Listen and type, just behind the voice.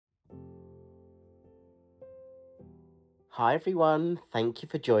Hi everyone, thank you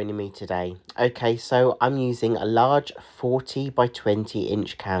for joining me today. Okay, so I'm using a large 40 by 20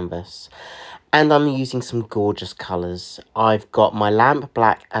 inch canvas and I'm using some gorgeous colours. I've got my lamp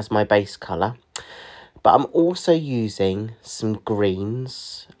black as my base colour, but I'm also using some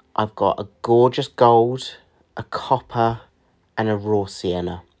greens. I've got a gorgeous gold, a copper and a raw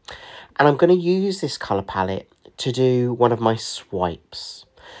sienna. And I'm going to use this colour palette to do one of my swipes.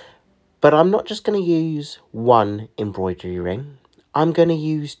 But I'm not just going to use one embroidery ring, I'm going to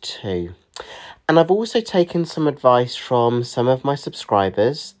use two. And I've also taken some advice from some of my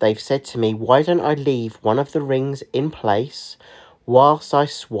subscribers. They've said to me, why don't I leave one of the rings in place whilst I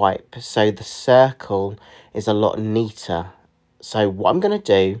swipe so the circle is a lot neater. So what I'm going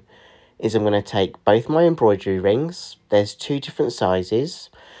to do is I'm going to take both my embroidery rings. There's two different sizes,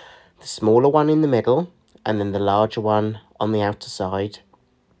 the smaller one in the middle and then the larger one on the outer side.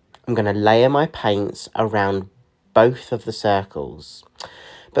 I'm going to layer my paints around both of the circles.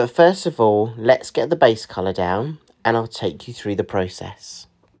 But first of all, let's get the base colour down and I'll take you through the process.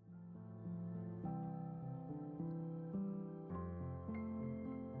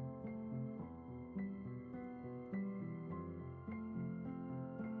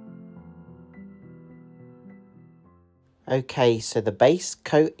 Okay, so the base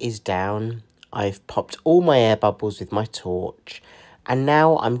coat is down. I've popped all my air bubbles with my torch. And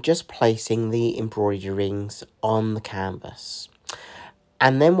now I'm just placing the embroidery rings on the canvas.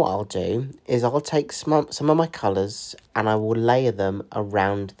 And then what I'll do is I'll take some of my colours and I will layer them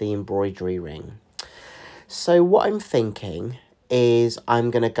around the embroidery ring. So what I'm thinking is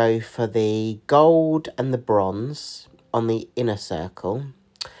I'm going to go for the gold and the bronze on the inner circle.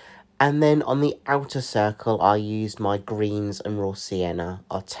 And then on the outer circle, I'll use my greens and raw sienna.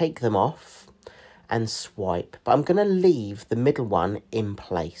 I'll take them off and swipe, but I'm going to leave the middle one in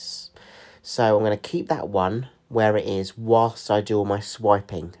place. So I'm going to keep that one where it is whilst I do all my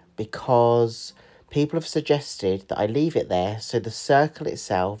swiping, because people have suggested that I leave it there so the circle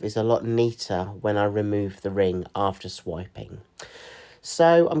itself is a lot neater when I remove the ring after swiping.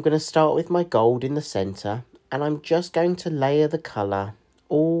 So I'm going to start with my gold in the centre and I'm just going to layer the colour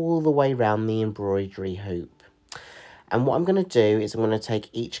all the way around the embroidery hoop. And what I'm going to do is I'm going to take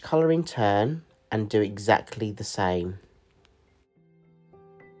each colour in turn and do exactly the same.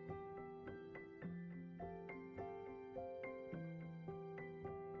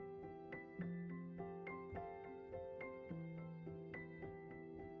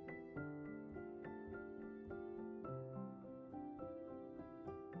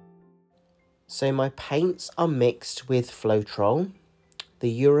 So my paints are mixed with Floetrol, the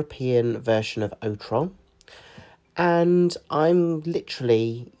European version of Otrol, and I'm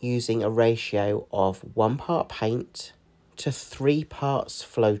literally using a ratio of 1 part paint to 3 parts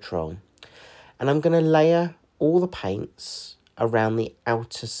Floetrol. And I'm going to layer all the paints around the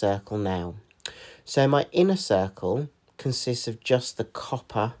outer circle now. So my inner circle consists of just the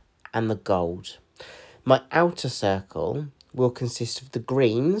copper and the gold. My outer circle will consist of the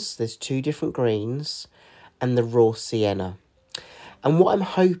greens, there's 2 different greens, and the raw sienna. And what I'm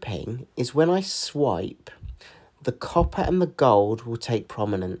hoping is when I swipe, the copper and the gold will take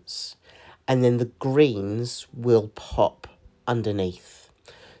prominence, and then the greens will pop underneath.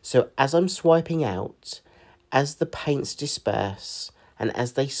 So as I'm swiping out, as the paints disperse, and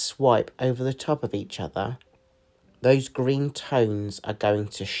as they swipe over the top of each other, those green tones are going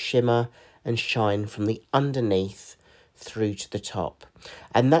to shimmer and shine from the underneath through to the top.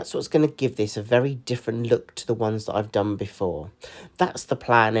 And that's what's going to give this a very different look to the ones that I've done before. That's the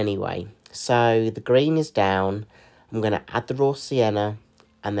plan anyway. So the green is down, I'm going to add the raw sienna,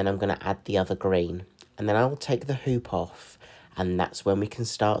 and then I'm going to add the other green. And then I'll take the hoop off, and that's when we can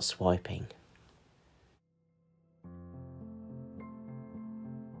start swiping.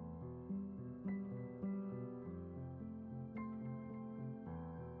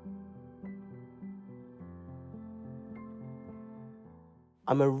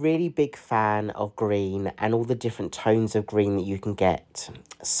 I'm a really big fan of green and all the different tones of green that you can get.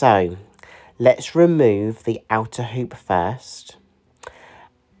 So let's remove the outer hoop first.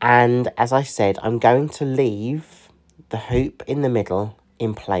 And as I said, I'm going to leave the hoop in the middle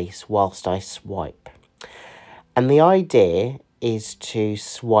in place whilst I swipe. And the idea is to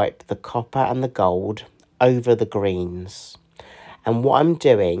swipe the copper and the gold over the greens. And what I'm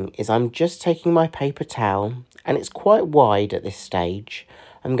doing is I'm just taking my paper towel, and it's quite wide at this stage.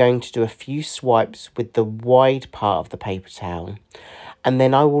 I'm going to do a few swipes with the wide part of the paper towel, and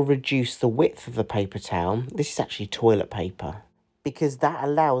then I will reduce the width of the paper towel. This is actually toilet paper, because that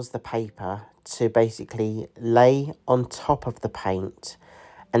allows the paper to basically lay on top of the paint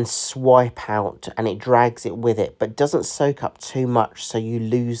and swipe out, and it drags it with it, but doesn't soak up too much so you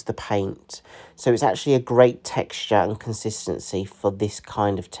lose the paint. So it's actually a great texture and consistency for this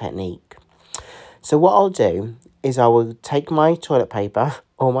kind of technique. So what I'll do is I will take my toilet paper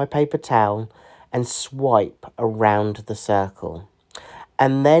or my paper towel and swipe around the circle.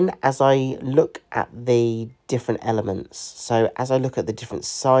 And then as I look at the different elements, so as I look at the different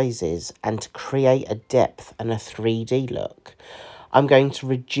sizes and to create a depth and a 3D look, I'm going to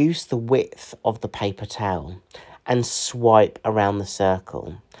reduce the width of the paper towel and swipe around the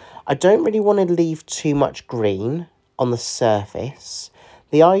circle. I don't really want to leave too much green on the surface.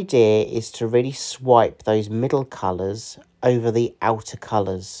 The idea is to really swipe those middle colours over the outer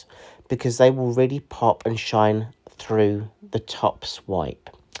colours because they will really pop and shine through the top swipe,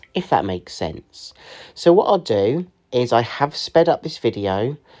 if that makes sense. So what I'll do is I have sped up this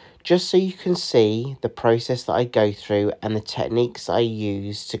video just so you can see the process that I go through and the techniques I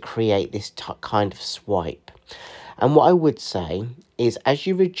use to create this kind of swipe. And what I would say is as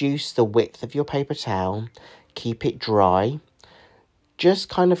you reduce the width of your paper towel, keep it dry, just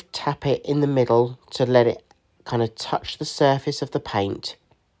kind of tap it in the middle to let it kind of touch the surface of the paint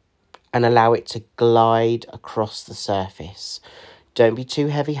and allow it to glide across the surface. Don't be too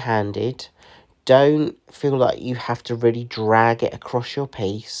heavy-handed. Don't feel like you have to really drag it across your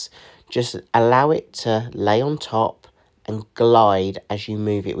piece. Just allow it to lay on top and glide as you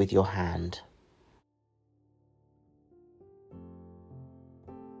move it with your hand.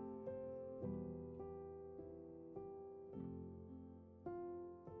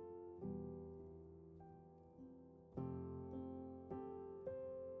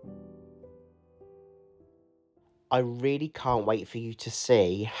 I really can't wait for you to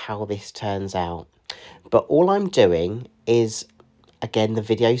see how this turns out. But all I'm doing is, again, the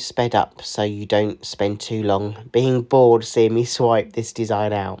video's sped up so you don't spend too long being bored seeing me swipe this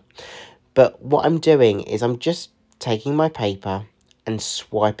design out. But what I'm doing is I'm just taking my paper and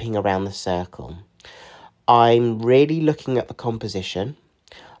swiping around the circle. I'm really looking at the composition.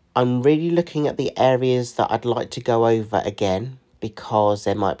 I'm really looking at the areas that I'd like to go over again because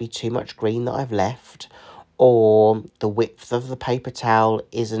there might be too much green that I've left, or the width of the paper towel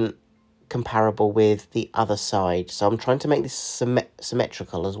isn't comparable with the other side. So I'm trying to make this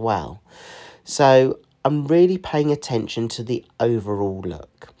symmetrical as well. So I'm really paying attention to the overall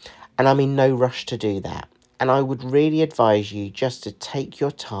look, and I'm in no rush to do that. And I would really advise you just to take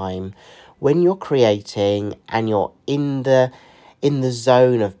your time when you're creating and you're in the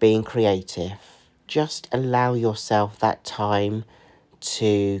zone of being creative. Just allow yourself that time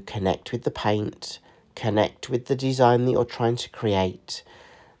to connect with the paint, connect with the design that you're trying to create.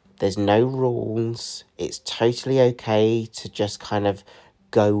 There's no rules. It's totally okay to just kind of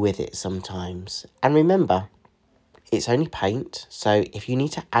go with it sometimes. And remember, it's only paint, so if you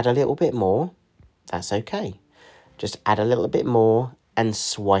need to add a little bit more, that's okay. Just add a little bit more and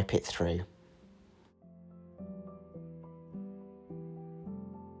swipe it through.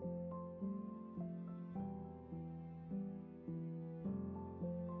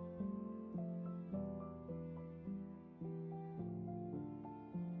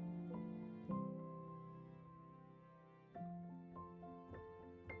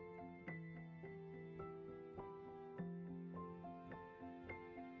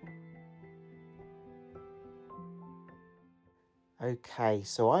 Okay,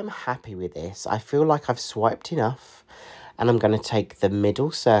 so I'm happy with this. I feel like I've swiped enough, and I'm going to take the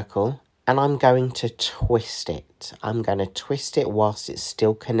middle circle and I'm going to twist it. I'm going to twist it whilst it's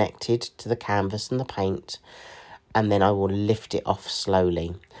still connected to the canvas and the paint, and then I will lift it off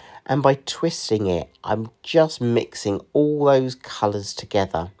slowly. And by twisting it, I'm just mixing all those colours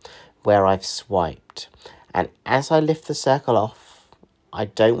together where I've swiped. And as I lift the circle off, I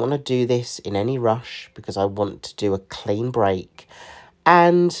don't want to do this in any rush because I want to do a clean break.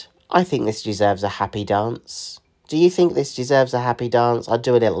 And I think this deserves a happy dance. Do you think this deserves a happy dance? I'll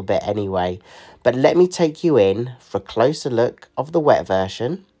do a little bit anyway. But let me take you in for a closer look of the wet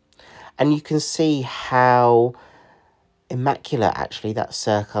version. And you can see how immaculate actually that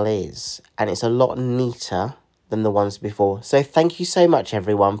circle is. And it's a lot neater than the ones before. So thank you so much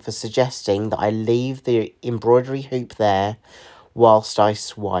everyone for suggesting that I leave the embroidery hoop there whilst I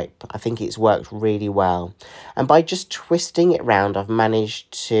swipe. I think it's worked really well. And by just twisting it round, I've managed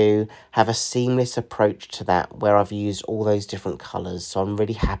to have a seamless approach to that where I've used all those different colours. So I'm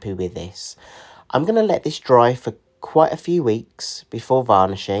really happy with this. I'm going to let this dry for quite a few weeks before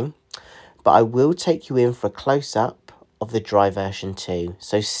varnishing, but I will take you in for a close-up of the dry version too.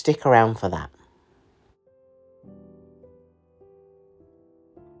 So stick around for that.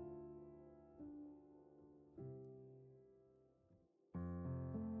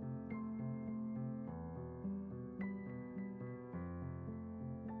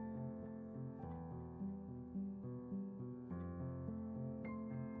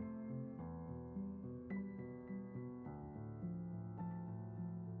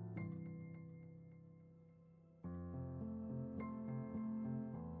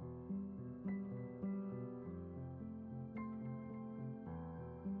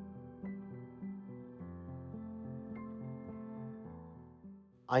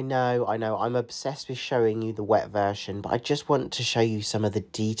 I know, I'm obsessed with showing you the wet version, but I just want to show you some of the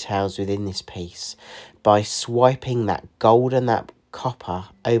details within this piece by swiping that gold and that copper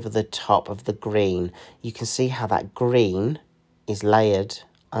over the top of the green. You can see how that green is layered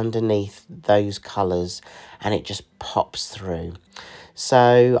underneath those colours and it just pops through.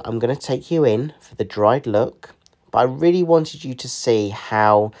 So I'm going to take you in for the dried look, but I really wanted you to see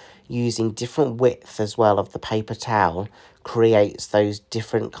how using different width as well of the paper towel creates those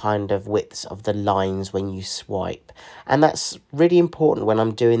different kind of widths of the lines when you swipe. And that's really important when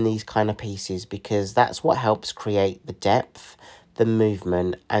I'm doing these kind of pieces, because that's what helps create the depth, the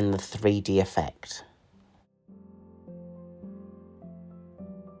movement and the 3D effect.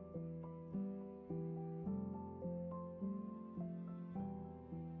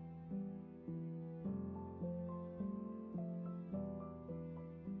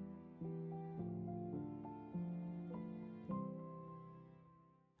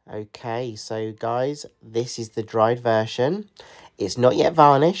 Okay, so guys, this is the dried version. It's not yet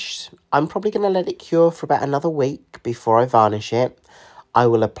varnished. I'm probably going to let it cure for about another week before I varnish it. I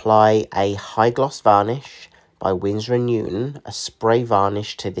will apply a high gloss varnish by Winsor & Newton, a spray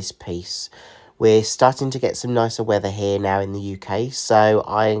varnish to this piece. We're starting to get some nicer weather here now in the UK, so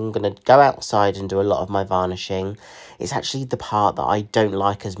I'm going to go outside and do a lot of my varnishing. It's actually the part that I don't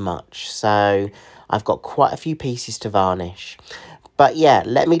like as much, so I've got quite a few pieces to varnish. But yeah,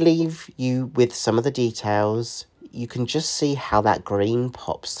 let me leave you with some of the details. You can just see how that green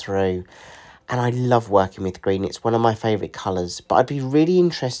pops through. And I love working with green. It's one of my favourite colours. But I'd be really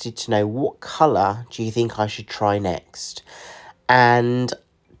interested to know, what colour do you think I should try next? And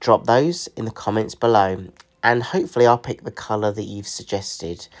drop those in the comments below. And hopefully I'll pick the colour that you've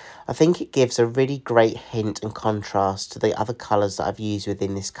suggested. I think it gives a really great hint and contrast to the other colours that I've used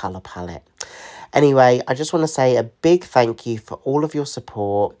within this colour palette. Anyway, I just want to say a big thank you for all of your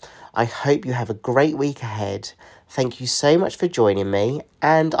support. I hope you have a great week ahead. Thank you so much for joining me,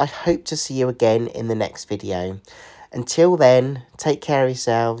 and I hope to see you again in the next video. Until then, take care of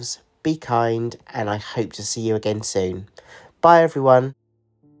yourselves, be kind, and I hope to see you again soon. Bye everyone.